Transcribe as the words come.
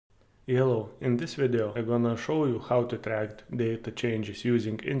Hello, in this video I'm gonna show you how to track data changes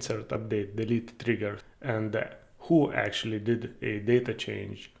using insert, update, delete triggers and who actually did a data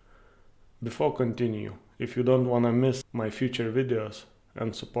change. Before continue, if you don't wanna miss my future videos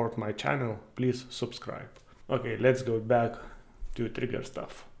and support my channel, please subscribe. Okay, let's go back to trigger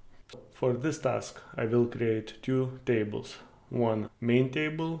stuff. For this task I will create two tables. One main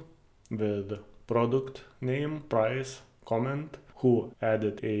table with product name, price, comment, who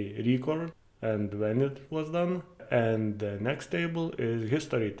added a record and when it was done, and the next table is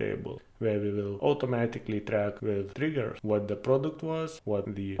history table where we will automatically track with triggers what the product was,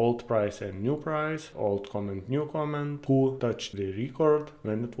 what the old price and new price, old comment, new comment, who touched the record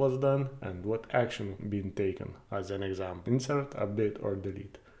when it was done, and what action been taken, as an example insert, update or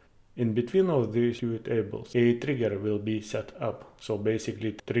delete. In between of these two tables, a trigger will be set up. So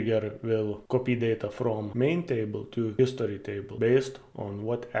basically, trigger will copy data from main table to history table based on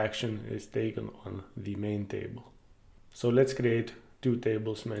what action is taken on the main table. So let's create two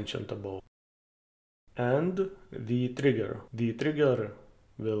tables mentioned above. And the trigger. The trigger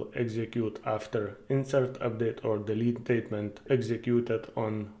will execute after insert, update or delete statement executed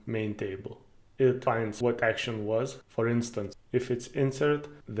on main table. It finds what action was. For instance, if it's insert,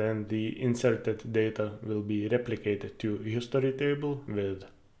 then the inserted data will be replicated to history table with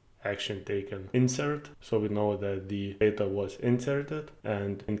action taken insert, so we know that the data was inserted,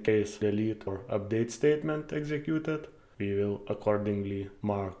 and in case delete or update statement executed, we will accordingly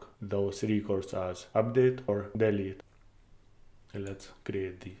mark those records as update or delete. Let's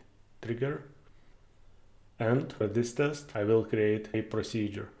create the trigger, and for this test I will create a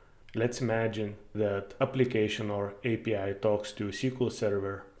procedure. Let's imagine that application or API talks to SQL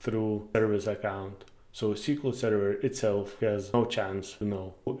Server through service account. So SQL Server itself has no chance to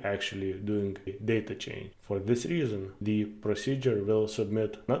know who actually doing a data change. For this reason, the procedure will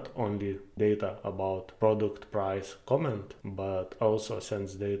submit not only data about product, price, comment, but also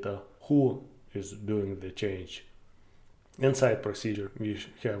sends data who is doing the change. Inside procedure, we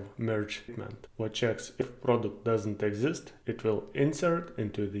have merge statement, what checks if product doesn't exist, it will insert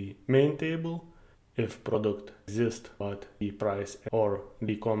into the main table. If product exists but the price or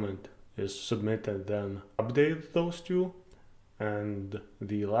the comment is submitted, then update those two. And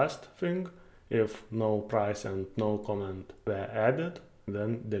the last thing, if no price and no comment were added,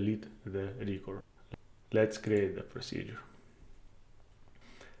 then delete the record. Let's create the procedure.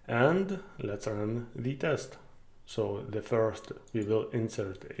 And let's run the test. So the first, we will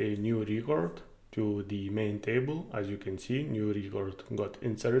insert a new record to the main table. As you can see, new record got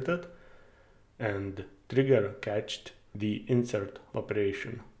inserted and trigger catched the insert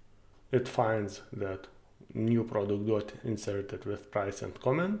operation. It finds that new product got inserted with price and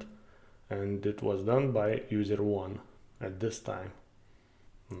comment, and it was done by user 1 at this time.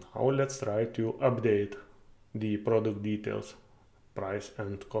 Now let's try to update the product details, price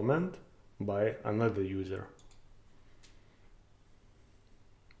and comment by another user.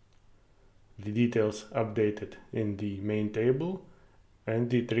 The details updated in the main table and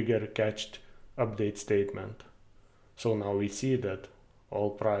the trigger catched update statement. So now we see that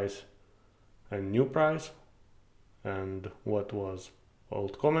old price and new price and what was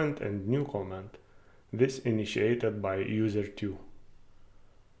old comment and new comment. This initiated by user 2.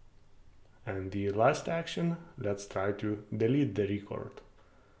 And the last action, let's try to delete the record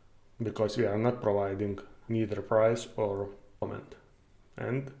because we are not providing neither price or comment.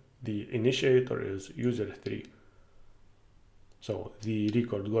 And the initiator is user 3. So the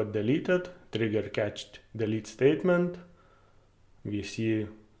record got deleted, trigger catched delete statement. We see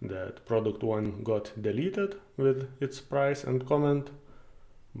that product 1 got deleted with its price and comment.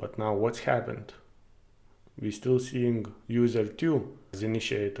 But now what's happened? We're still seeing user 2 as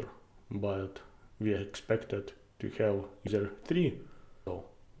initiator, but we expected to have user 3. So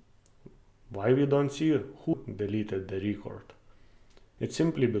why we don't see who deleted the record? It's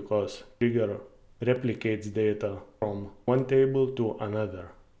simply because trigger replicates data from one table to another.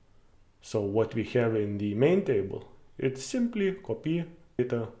 So what we have in the main table, it's simply copy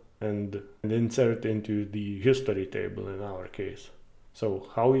data and insert into the history table in our case. So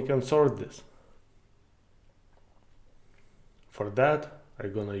how we can sort this? For that,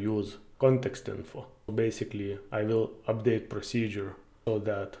 I'm gonna use context info. Basically, I will update procedure so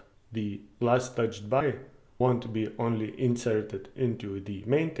that the last touched by won't be only inserted into the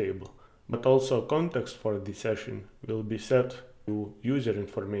main table, but also context for the session will be set to user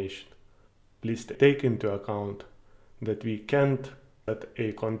information. Please take into account that we can't set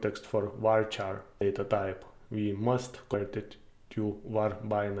a context for varchar data type. We must convert it to var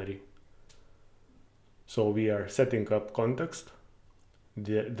binary. So we are setting up context.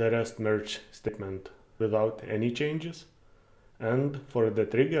 the rest merge statement without any changes. And for the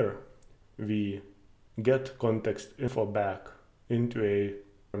trigger, we get context info back into a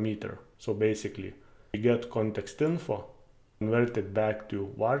parameter. So basically, we get context info, convert it back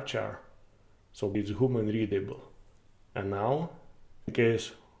to varchar, so it's human readable. And now, in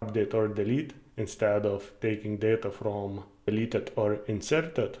case update or delete, instead of taking data from deleted or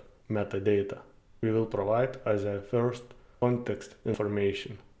inserted metadata, we will provide as a first context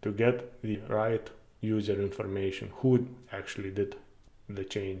information to get the right user information, who actually did the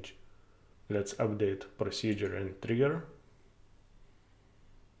change. Let's update procedure and trigger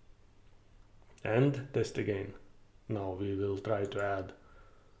and test again. Now we will try to add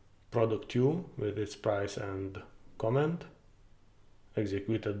product 2 with its price and comment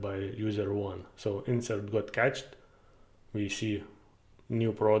executed by user 1. So insert got catched. We see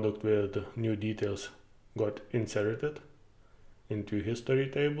new product with new details got inserted into history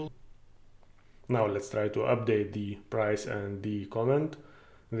table. Now let's try to update the price and the comment.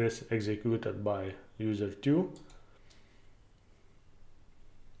 This executed by user 2.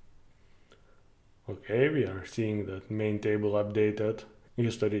 Okay, we are seeing that main table updated,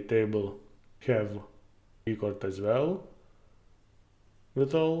 history table have record as well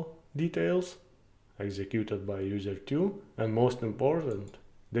with all details executed by user 2, and most important,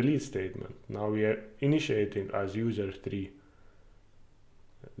 delete statement. Now we are initiating as user 3.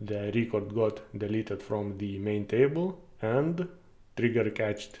 The record got deleted from the main table and trigger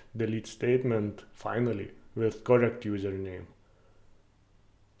catched delete statement finally with correct username.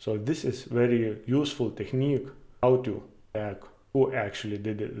 So this is very useful technique how to track who actually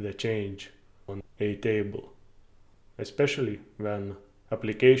did the change on a table, especially when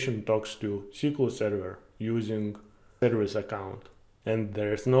application talks to SQL Server using service account and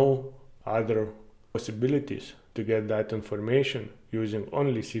there's no other possibilities to get that information using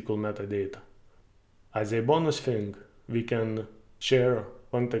only SQL metadata. As a bonus thing, we can share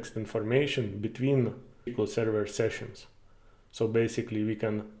context information between SQL Server sessions. So basically we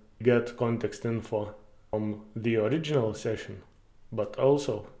can get context info from the original session, but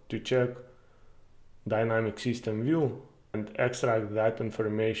also to check dynamic system view and extract that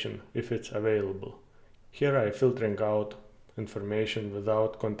information if it's available. Here I'm filtering out information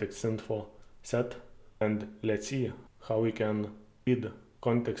without context info set, and let's see how we can read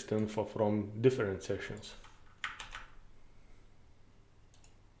context info from different sessions.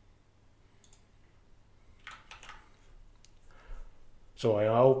 So I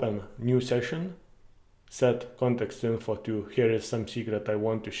open new session, set context info to here is some secret I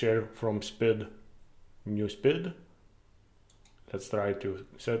want to share from SPID, new SPID. Let's try to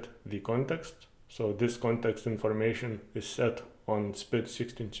set the context. So this context information is set on SPID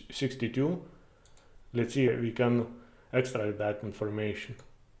 62. Let's see if we can extract that information.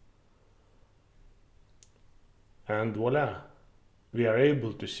 And voila, we are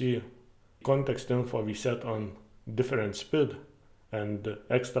able to see context info we set on different SPID and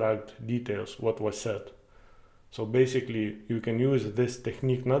extract details what was set. So basically you can use this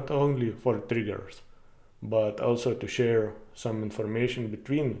technique not only for triggers, but also to share some information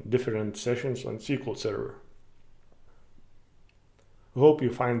between different sessions on SQL Server. Hope you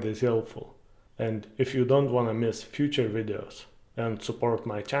find this helpful, and if you don't want to miss future videos and support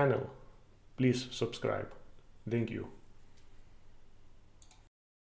my channel, please subscribe. Thank you.